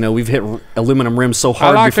rims. You know, we've hit aluminum rims so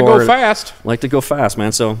hard. I like before. to go fast. Like to go fast,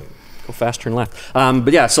 man. So. Go fast, turn left.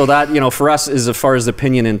 But yeah, so that, you know, for us, is as far as the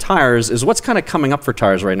opinion in tires, is what's kind of coming up for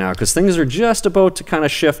tires right now, because things are just about to kind of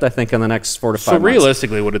shift, I think, in the next 4 to 5 months. So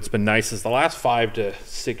realistically, what it's been nice is the last 5 to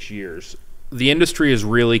 6 years, the industry has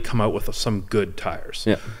really come out with some good tires.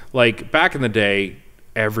 Yeah. Like back in the day,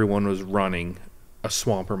 everyone was running a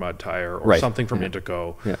Swamper mud tire or something from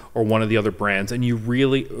Indico or one of the other brands, and you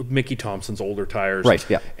really, Mickey Thompson's older tires,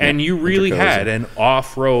 and you really had an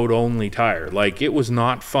off-road only tire. Like it was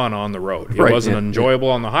not fun on the road. It wasn't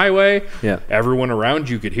enjoyable on the highway. Everyone around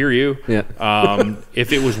you could hear you.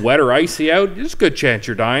 If it was wet or icy out, there's a good chance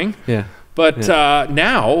you're dying. But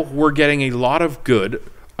now we're getting a lot of good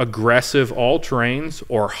aggressive all-terrains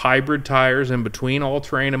or hybrid tires in between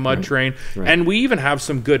all-terrain and mud-terrain. And we even have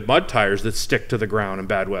some good mud tires that stick to the ground in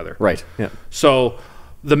bad weather. So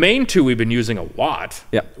the main two we've been using a lot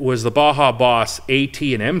was the Baja Boss AT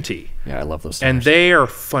and MT. I love those tires. And they are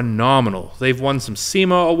phenomenal. They've won some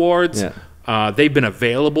SEMA awards. They've been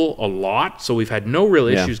available a lot, so we've had no real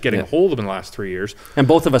issues getting a hold of them in the last 3 years. And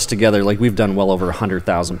both of us together, like we've done well over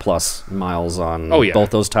 100,000 plus miles on both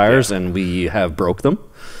those tires, and we have broke them.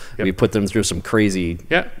 We put them through some crazy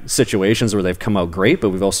situations where they've come out great, but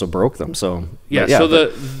we've also broke them. So so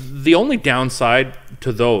the only downside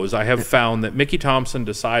to those, I have found that Mickey Thompson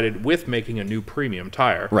decided with making a new premium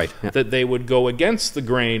tire that they would go against the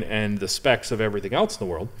grain and the specs of everything else in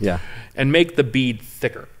the world and make the bead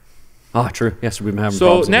thicker. Oh, true. Yes, we've been having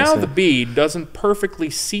problems. So now the bead doesn't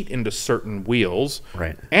perfectly seat into certain wheels,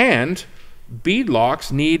 and bead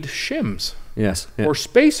locks need shims. Or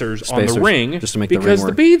spacers on the ring, just to make because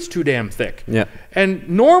the bead's too damn thick. And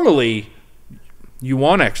normally you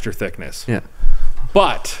want extra thickness.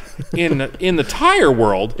 But in the tire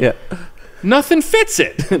world, nothing fits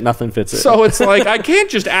it. Nothing fits it. So it's like I can't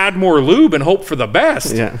just add more lube and hope for the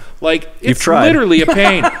best. Like it's literally a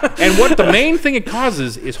pain. And what the main thing it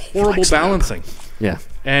causes is horrible balancing.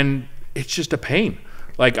 And it's just a pain.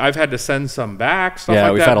 Like I've had to send some back, stuff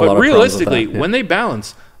like that. But realistically, when they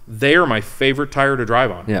balance, they are my favorite tire to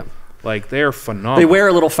drive on. Like they're phenomenal. They wear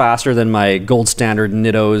a little faster than my gold standard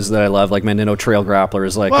Nittos that I love, like my Nitto Trail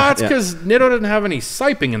Grapplers. Like, well, that's because Nitto doesn't have any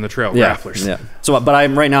siping in the Trail Grapplers. So, but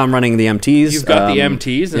right now I'm running the MTs. You've got the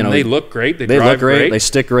MTs, and they look great. They drive look great. They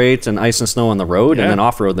stick great, and ice and snow on the road, and then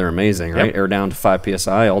off road they're amazing. Right, air down to 5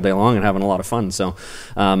 psi all day long, and having a lot of fun. So,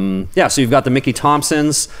 so you've got the Mickey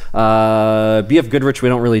Thompsons. BF Goodrich we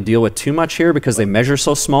don't really deal with too much here because they measure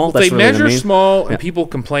so small. They measure small, and people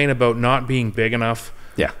complain about not being big enough.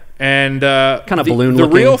 And kind of balloon the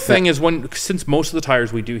real thing is since most of the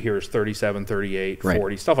tires we do here is 37, 38,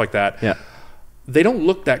 40, stuff like that. They don't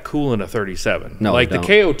look that cool in a 37. No, like the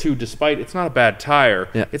KO2, despite it's not a bad tire,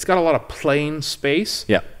 it's got a lot of plain space.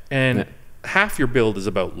 And half your build is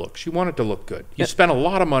about looks. You want it to look good. You spend a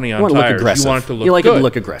lot of money on tires. You want it to look good. You like it to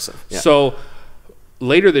look aggressive. So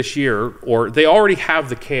later this year, or they already have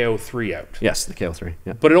the KO3 out. Yes, the KO3.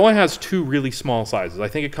 But it only has 2 really small sizes. I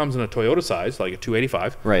think it comes in a Toyota size, like a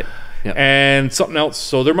 285. And something else.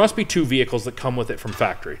 So there must be 2 vehicles that come with it from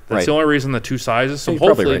factory. That's the only reason the 2 sizes. So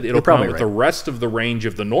hopefully it'll come with the rest of the range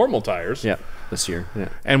of the normal tires. This year.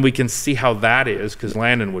 And we can see how that is, because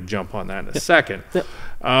Landon would jump on that in a second.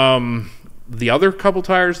 The other couple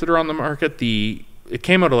tires that are on the market, it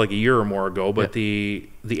came out like a year or more ago, but the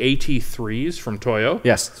AT3s from Toyo.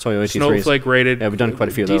 Yes, Toyo AT3s. Snowflake rated. Yeah, we've done quite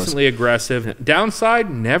a few of those. Decently aggressive. Downside,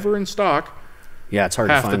 never in stock. Yeah, it's hard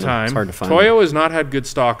to find. Half the time. It's hard to find. Toyo has not had good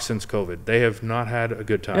stock since COVID. They have not had a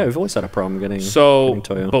good time. Yeah, we've always had a problem getting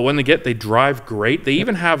Toyo. But when they drive great. They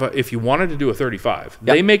even have if you wanted to do a 35,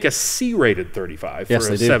 they make a C-rated 35 for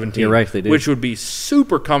a 17. You're right, they do. Which would be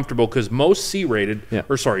super comfortable because most C-rated,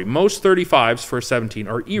 most 35s for a 17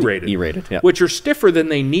 are E-rated. E-rated, which are stiffer than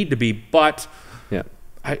they need to be, but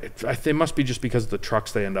they must be just because of the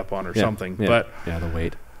trucks they end up on or something. But the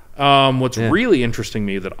weight. What's really interesting to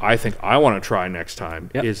me that I think I want to try next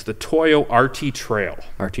time is the Toyo RT Trail.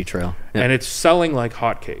 RT Trail. And it's selling like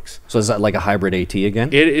hotcakes. So is that like a hybrid AT again?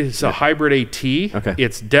 It is a hybrid AT. Okay.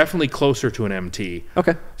 It's definitely closer to an MT.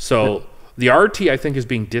 Okay. So The RT, I think, is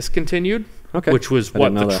being discontinued, which was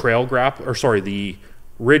what the trail grappler, or sorry, the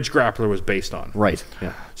Ridge Grappler was based on. Right,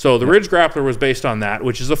 yeah. So the Ridge Grappler was based on that,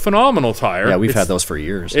 which is a phenomenal tire. Yeah, we've had those for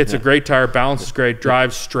years. It's a great tire. Balance is great.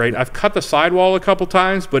 Drives straight. I've cut the sidewall a couple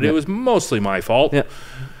times, but it was mostly my fault. Yeah.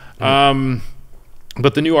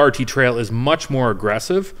 But the new RT Trail is much more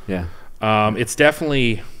aggressive. Yeah. It's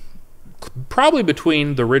definitely probably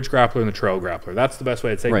between the Ridge Grappler and the Trail Grappler. That's the best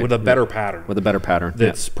way to say it, with a better pattern. With a better pattern.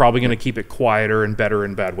 That's probably going to keep it quieter and better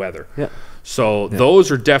in bad weather. Yeah. So those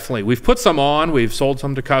are definitely, we've put some on, we've sold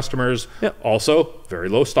some to customers. Yep. Also, very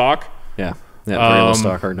low stock. Yeah. Yeah, very low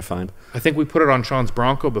stock, hard to find. I think we put it on Sean's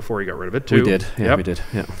Bronco before he got rid of it too. We did. Yeah, we did.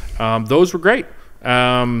 Yeah. Those were great.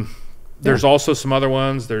 There's also some other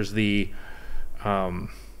ones. There's the what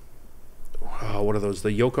are those? The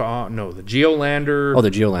the Geolander. Oh,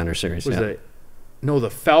 the Geolander series. The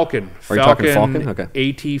Falcon. Are you talking Falcon?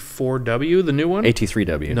 Okay. AT4W, the new one?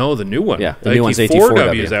 AT3W. No, the new one. Yeah, the new one's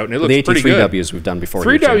AT4W. is out, and it looks pretty good. The AT3Ws we've done before.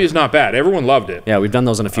 3W is not bad. Everyone loved it. Yeah, we've done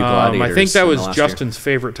those in a few Gladiators. I think that was Justin's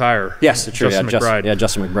favorite tire. Yes, it's true. Justin McBride.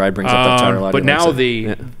 Justin McBride brings up that tire a lot. But now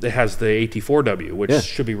it has the AT4W, which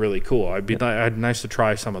should be really cool. I'd nice to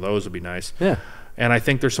try some of those. Would be nice. Yeah. And I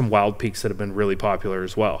think there's some Wild Peaks that have been really popular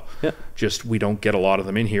as well. Yeah. Just we don't get a lot of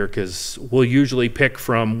them in here because we'll usually pick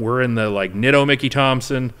from, we're in the like Nitto Mickey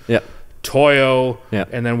Thompson, Toyo,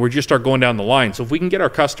 and then we just start going down the line. So if we can get our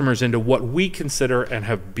customers into what we consider and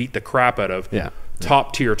have beat the crap out of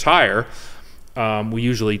top tier tire, we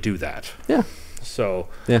usually do that. Yeah. So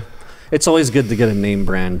it's always good to get a name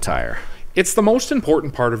brand tire. It's the most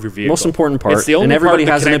important part of your vehicle. Most important part. It's the only and everybody part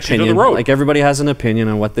that has an connects you to opinion. the road. Like everybody has an opinion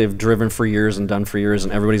on what they've driven for years and done for years,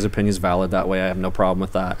 and everybody's opinion is valid that way. I have no problem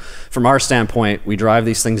with that. From our standpoint, we drive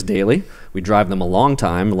these things daily. We drive them a long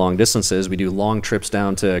time, long distances. We do long trips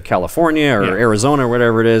down to California or Arizona or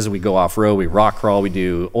whatever it is. We go off-road, we rock crawl, we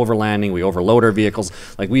do overlanding, we overload our vehicles.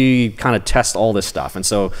 Like we kind of test all this stuff. And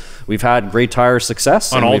so we've had great tire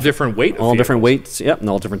success. On all different weight All different weights, and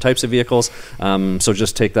all different types of vehicles. So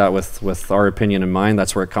just take that with our opinion in mind.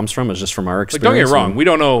 That's where it comes from, is just from our experience. Like, don't get me wrong, we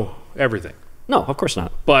don't know everything. No, of course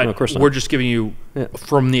not. But no, of course not. We're just giving you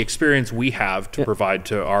from the experience we have to provide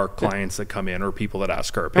to our clients that come in or people that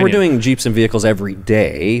ask our opinion. And we're doing Jeeps and vehicles every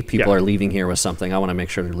day. People are leaving here with something. I want to make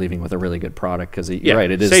sure they're leaving with a really good product because you're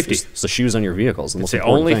right. It is safety. It's the shoes on your vehicles. It's the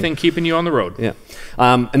only thing keeping you on the road. Yeah.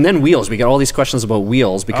 And then wheels. We get all these questions about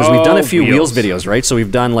wheels because we've done a few wheels videos, right? So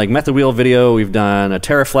we've done like method wheel video. We've done a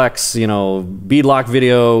Terraflex, beadlock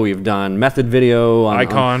video. We've done method video.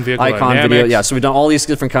 Icon video. Yeah. So we've done all these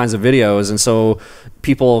different kinds of videos. And so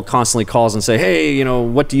people constantly calls and say, hey,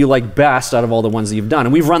 what do you like best out of all the ones that you've done?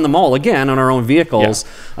 And we've run them all again on our own vehicles.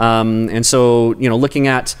 And so, looking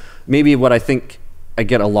at maybe what I think I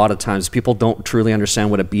get a lot of times, people don't truly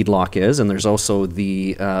understand what a beadlock is, and there's also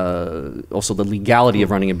the legality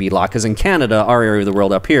of running a beadlock. Because in Canada, our area of the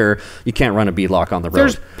world up here, you can't run a beadlock on the road.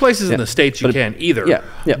 There's places in the States you can either.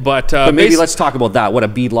 Yeah. But maybe let's talk about that. What a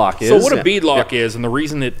beadlock is. So what a beadlock is, and the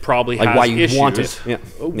reason it probably has why you issues, want it.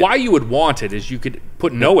 Why you would want it is you could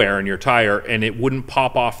put no air in your tire and it wouldn't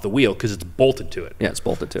pop off the wheel because it's bolted to it. Yeah, it's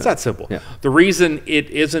bolted to it. It's that simple. Yeah. The reason it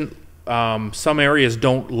isn't. Some areas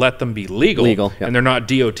don't let them be legal and they're not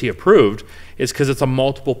DOT approved is because it's a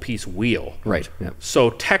multiple piece wheel. Right. Yeah. So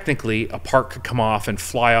technically a part could come off and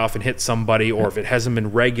fly off and hit somebody, or if it hasn't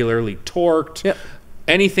been regularly torqued,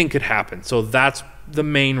 anything could happen. So that's the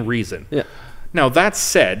main reason. Yeah. Now that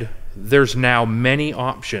said, there's now many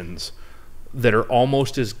options that are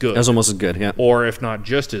almost as good. That's almost as good, yeah. Or if not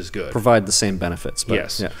just as good. Provide the same benefits. But,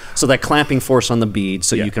 yes. Yeah. So that clamping force on the bead,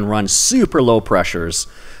 so you can run super low pressures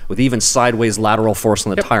with even sideways lateral force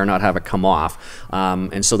on the tire, not have it come off.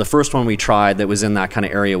 And so the first one we tried that was in that kind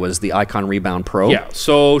of area was the Icon Rebound Pro. Yeah,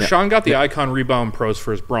 so Sean got the Icon Rebound Pros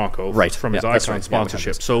for his Bronco from his Icon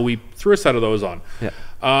sponsorship. So we threw a set of those on. Yeah.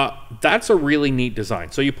 That's a really neat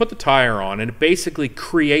design. So you put the tire on and it basically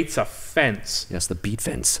creates a fence. Yes, the bead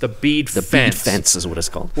fence. The bead fence. The bead fence is what it's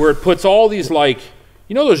called. Where it puts all these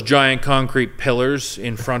those giant concrete pillars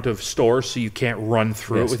in front of stores so you can't run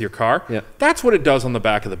through it with your car? Yeah. That's what it does on the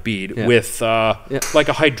back of the bead with like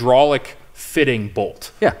a hydraulic fitting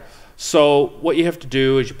bolt. Yeah. So what you have to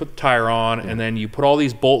do is you put the tire on and then you put all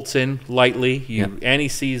these bolts in lightly. You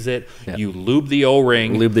anti-seize it. You lube the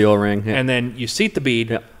O-ring. Lube the O-ring. And then you seat the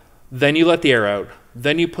bead. Then you let the air out.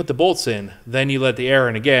 Then you put the bolts in. Then you let the air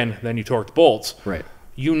in again. Then you torque the bolts. Right.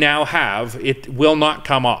 You now have, it will not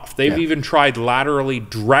come off. They've even tried laterally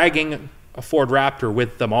dragging a Ford Raptor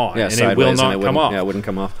with them on, and it will not come off. Yeah, it wouldn't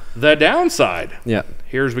come off. The downside,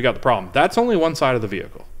 here's we got the problem. That's only one side of the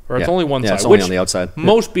vehicle, or it's only one side. It's only on the outside.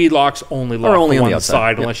 Most bead locks only lock only on on the one outside.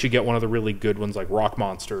 side, unless you get one of the really good ones like Rock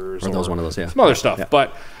Monsters or one of those, some other stuff.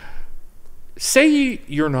 But say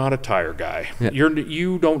you're not a tire guy.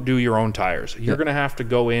 You don't do your own tires. You're going to have to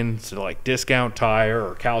go into like Discount Tire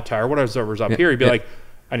or Cal Tire, whatever's up here. You'd be like,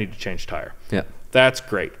 I need to change tire. Yeah. That's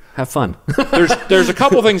great. Have fun. there's a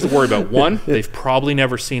couple things to worry about. One, they've probably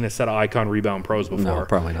never seen a set of Icon Rebound Pros before. No,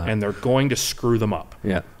 probably not. And they're going to screw them up.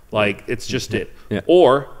 Yeah. Like, it's just it. Yeah.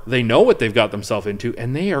 Or they know what they've got themselves into,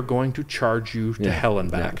 and they are going to charge you to hell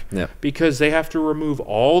and back. Because they have to remove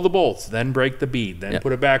all the bolts, then break the bead, then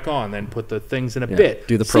put it back on, then put the things in a bit.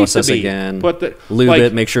 Do the process again. Lube like,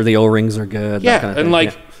 it, make sure the O-rings are good. Yeah, that kind of and thing.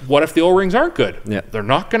 like, what if the O-rings aren't good? Yeah. They're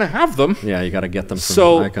not going to have them. Yeah, you got to get them from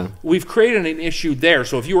So Icon. we've created an issue there.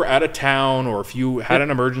 So if you were out of town, or if you had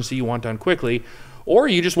an emergency you want done quickly, or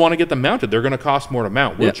you just want to get them mounted, they're going to cost more to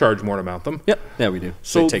mount. We'll charge more to mount them. Yep. Yeah, we do.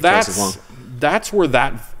 So they take twice as long. That's where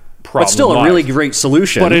that problem But still a really great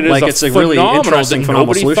solution. But it is it's a really interesting,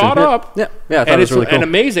 phenomenal solution. Thought up. Yeah, I thought it was really cool. And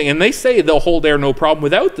amazing. And they say they'll hold air no problem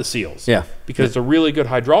without the seals. Yeah. Because it's a really good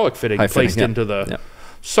hydraulic fitting placed into the... Yeah.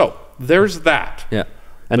 So there's that. Yeah.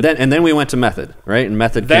 And then we went to Method, right? And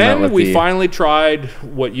Method came out with Then we finally tried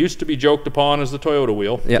what used to be joked upon as the Toyota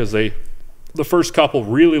wheel, because the first couple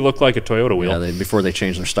really looked like a Toyota wheel. Yeah, before they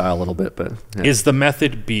changed their style a little bit, but is the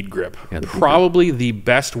Method bead grip. Probably the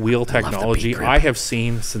best wheel technology I have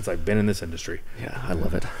seen since I've been in this industry. Yeah, I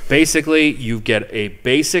love it. Basically, you get a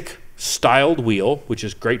basic styled wheel, which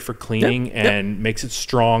is great for cleaning and makes it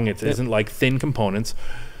strong. It isn't like thin components.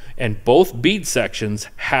 And both bead sections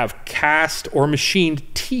have cast or machined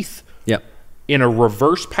teeth in a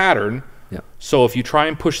reverse pattern. So if you try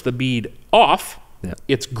and push the bead off,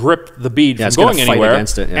 it's gripped the bead from going anywhere.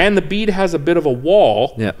 And the bead has a bit of a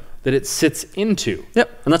wall that it sits into.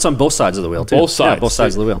 Yep, and that's on both sides of the wheel too. Both sides. Yeah, both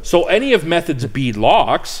sides of the wheel. So any of Method's bead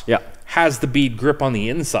locks has the bead grip on the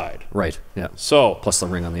inside. Right, yeah. So plus the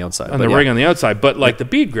ring on the outside. And the ring on the outside, but like the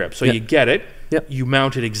bead grip. So you get it. Yep. You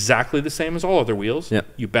mount it exactly the same as all other wheels. Yep.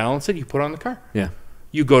 You balance it, you put it on the car. Yeah.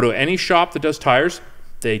 You go to any shop that does tires,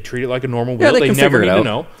 they treat it like a normal wheel. Yeah, they never need to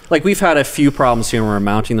know. Like we've had a few problems here when we're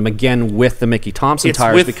mounting them again with the Mickey Thompson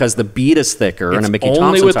tires because the bead is thicker and a Mickey Thompson tire.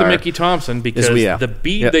 Only with the Mickey Thompson because the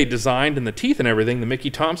bead they designed and the teeth and everything, the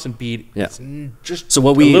Mickey Thompson bead is just so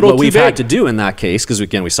what we've had to do in that case, because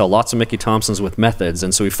again we sell lots of Mickey Thompsons with Methods,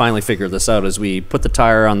 and so we finally figured this out, is we put the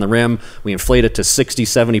tire on the rim, we inflate it to 60,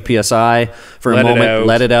 70 psi for a moment,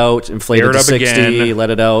 let it out, inflate it to 60,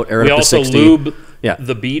 let it out, air it up to 60. We also lube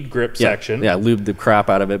the bead grip section. Yeah, lube the crap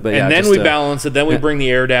out of it. But and then we balance it. Then we bring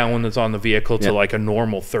the air down when it's on the vehicle to like a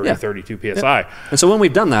normal 30, 32 psi. And so when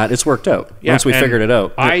we've done that, it's worked out. Once we figured it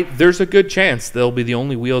out. There's a good chance they'll be the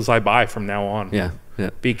only wheels I buy from now on. Yeah.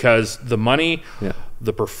 Because the money,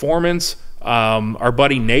 the performance. Our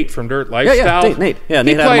buddy Nate from Dirt Lifestyle. Nate. Yeah, he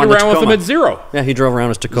Nate had played him on around with him at zero. Yeah, he drove around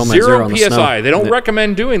his Tacoma zero on the PSI. snow. They don't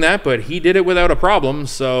recommend doing that, but he did it without a problem.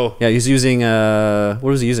 So yeah, he's using what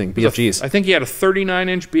was he using? BFGs. I think he had a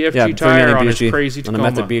 39-inch BFG tire on his crazy Tacoma. On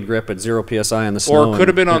a Method bead grip at 0 PSI in the snow. Or it could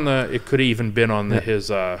have been on the. It could have even been on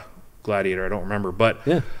his Gladiator. I don't remember, but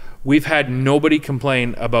we've had nobody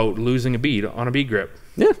complain about losing a bead on a bead grip.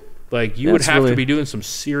 Yeah. Like, you would have to be doing some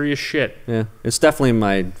serious shit. Yeah, it's definitely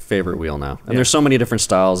my favorite wheel now. And there's so many different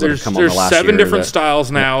styles that have come on the last year. There's 7 different styles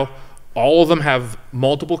now. All of them have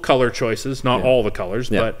multiple color choices. Not all the colors,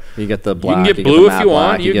 but you get the black. You can get blue if you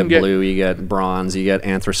want. You get blue. You get bronze. You get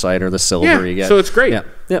anthracite or the silver. You get, so it's great.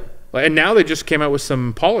 Yeah. And now they just came out with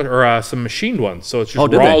some some machined ones. So it's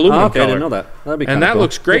just raw aluminum color. I didn't know that. That'd be and that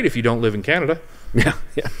looks great if you don't live in Canada.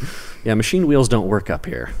 Yeah, machine wheels don't work up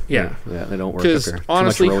here. Yeah, they don't work up here. Because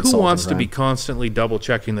honestly, who wants to be constantly double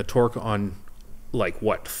checking the torque on, like,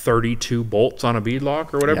 what, 32 bolts on a bead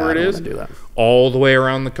lock or whatever it is? Do that. All the way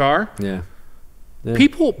around the car? Yeah.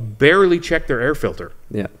 People barely check their air filter.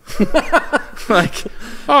 Yeah. Like,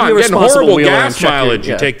 I'm getting horrible gas mileage.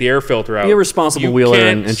 You take the air filter out. Be a responsible wheeler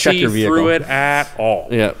and check your vehicle. You can't see through it at all.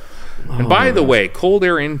 Yeah. And by the way, cold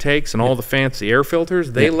air intakes and all the fancy air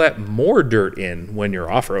filters, they let more dirt in when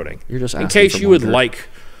you're off-roading. You're just in case you would like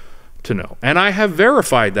to know. And I have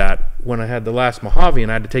verified that when I had the last Mojave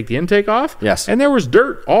and I had to take the intake off. Yes. And there was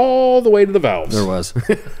dirt all the way to the valves. There was.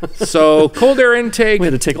 So cold air intake. We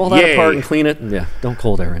had to take all that apart and clean it. Yeah, don't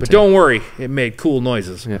cold air intake. But don't worry, it made cool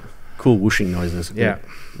noises. Yeah, cool whooshing noises. Yeah.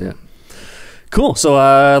 Cool. So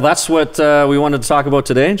that's what we wanted to talk about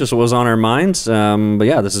today, just what was on our minds. But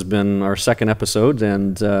yeah, this has been our second episode,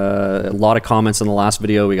 and a lot of comments in the last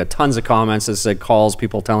video. We got tons of comments that said calls,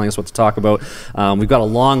 people telling us what to talk about. We've got a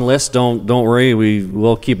long list. Don't worry. We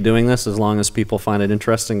will keep doing this as long as people find it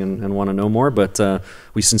interesting and want to know more. But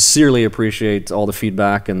we sincerely appreciate all the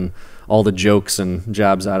feedback, and all the jokes and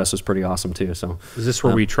jabs at us was pretty awesome too. So is this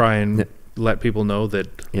where we try and let people know that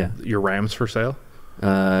your Ram's for sale?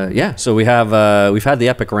 Yeah, so we've had the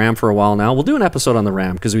Epic Ram for a while now. We'll do an episode on the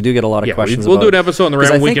Ram because we do get a lot of questions. We'll do an episode on the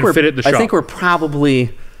Ram. We can fit it in the shop. I think we're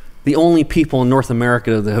probably the only people in North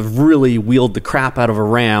America that have really wheeled the crap out of a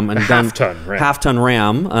Ram and done half-ton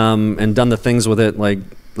Ram, and done the things with it, like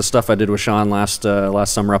the stuff I did with Sean last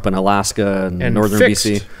summer up in Alaska and northern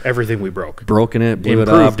BC. Everything we broke. Broken it, blew it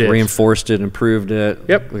up, reinforced it, improved it.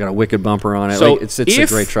 Yep. We got a wicked bumper on it. So it's a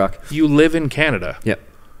great truck. You live in Canada. Yep.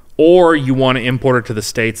 Or you want to import it to the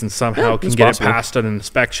States and somehow can get it past an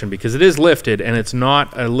inspection, because it is lifted, and it's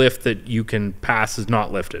not a lift that you can pass as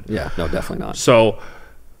not lifted. Yeah, no, definitely not. So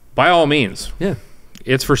by all means,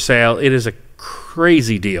 it's for sale. It is a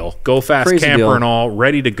crazy deal. Go fast camper and all,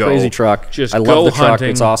 ready to go. Crazy truck. Just I love the truck.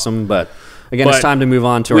 It's awesome, but again, it's time to move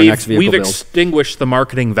on to our next vehicle build. We've extinguished the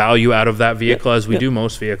marketing value out of that vehicle as we do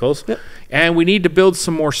most vehicles. And we need to build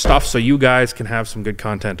some more stuff so you guys can have some good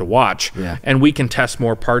content to watch. And we can test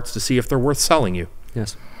more parts to see if they're worth selling you.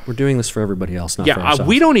 Yes. We're doing this for everybody else, not for ourselves.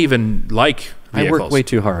 We don't even like vehicles. I work way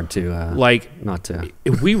too hard to not to.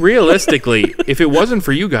 If we realistically, if it wasn't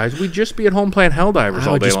for you guys, we'd just be at home playing Helldivers all day long.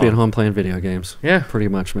 I would just be at home playing video games. Yeah. Pretty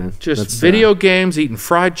much, man. Just video games, eating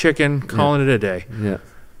fried chicken, calling it a day. Yeah.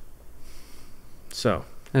 So.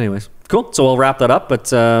 Anyways, cool. So we'll wrap that up.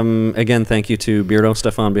 But again, thank you to Beardo,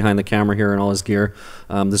 Stefan behind the camera here and all his gear.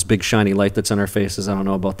 This big shiny light that's in our faces, I don't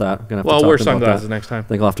know about that. Gonna have to wear sunglasses next time. I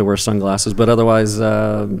think I'll have to wear sunglasses. But otherwise,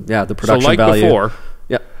 yeah, the production value. So like before,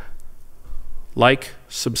 like,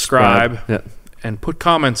 subscribe, and put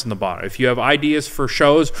comments in the bottom. If you have ideas for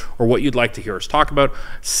shows or what you'd like to hear us talk about,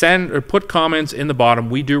 send or put comments in the bottom.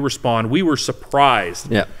 We do respond. We were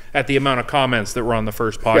surprised at the amount of comments that were on the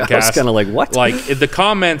first podcast. I was kind of like, what? Like, the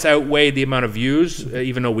comments outweighed the amount of views,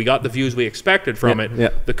 even though we got the views we expected from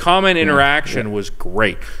it. The comment interaction was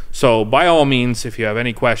great. So by all means, if you have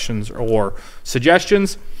any questions or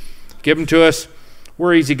suggestions, give them to us.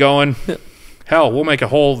 We're easygoing. Hell, we'll make a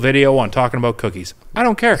whole video on talking about cookies. I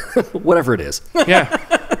don't care. Whatever it is. Yeah.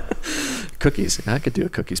 Cookies. I could do a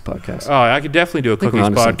cookies podcast. Oh, I could definitely do a cookies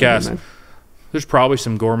podcast. There's probably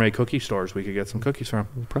some gourmet cookie stores we could get some cookies from.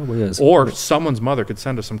 It probably is. Or someone's mother could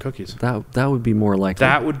send us some cookies. That would be more likely.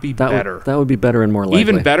 That would be better. That would be better and more likely.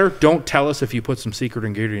 Even better, don't tell us if you put some secret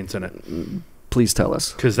ingredients in it. Please tell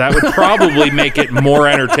us. Because that would probably make it more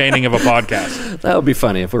entertaining of a podcast. That would be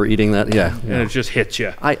funny if we're eating that. Yeah. And it just hits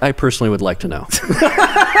you. I personally would like to know.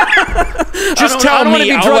 Just tell me.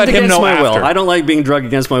 I'll let him know after. I don't like being drugged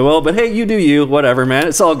against my will, but hey, you do you. Whatever, man.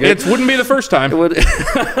 It's all good. It wouldn't be the first time. It would.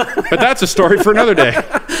 But that's a story for another day.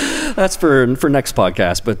 That's for next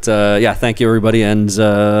podcast. But yeah, thank you, everybody. And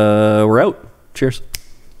we're out. Cheers.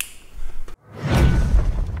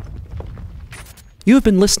 You have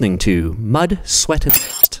been listening to Mud, Sweat,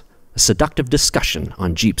 and a seductive discussion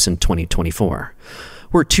on Jeeps in 2024.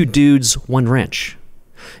 We're two dudes, one wrench.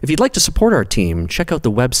 If you'd like to support our team, check out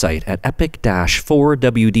the website at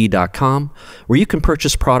epic-4wd.com, where you can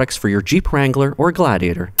purchase products for your Jeep Wrangler or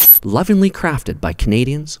Gladiator, lovingly crafted by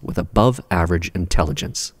Canadians with above-average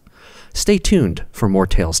intelligence. Stay tuned for more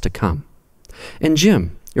tales to come. And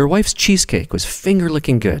Jim, your wife's cheesecake was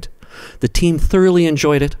finger-licking good. The team thoroughly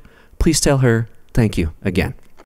enjoyed it. Please tell her thank you again.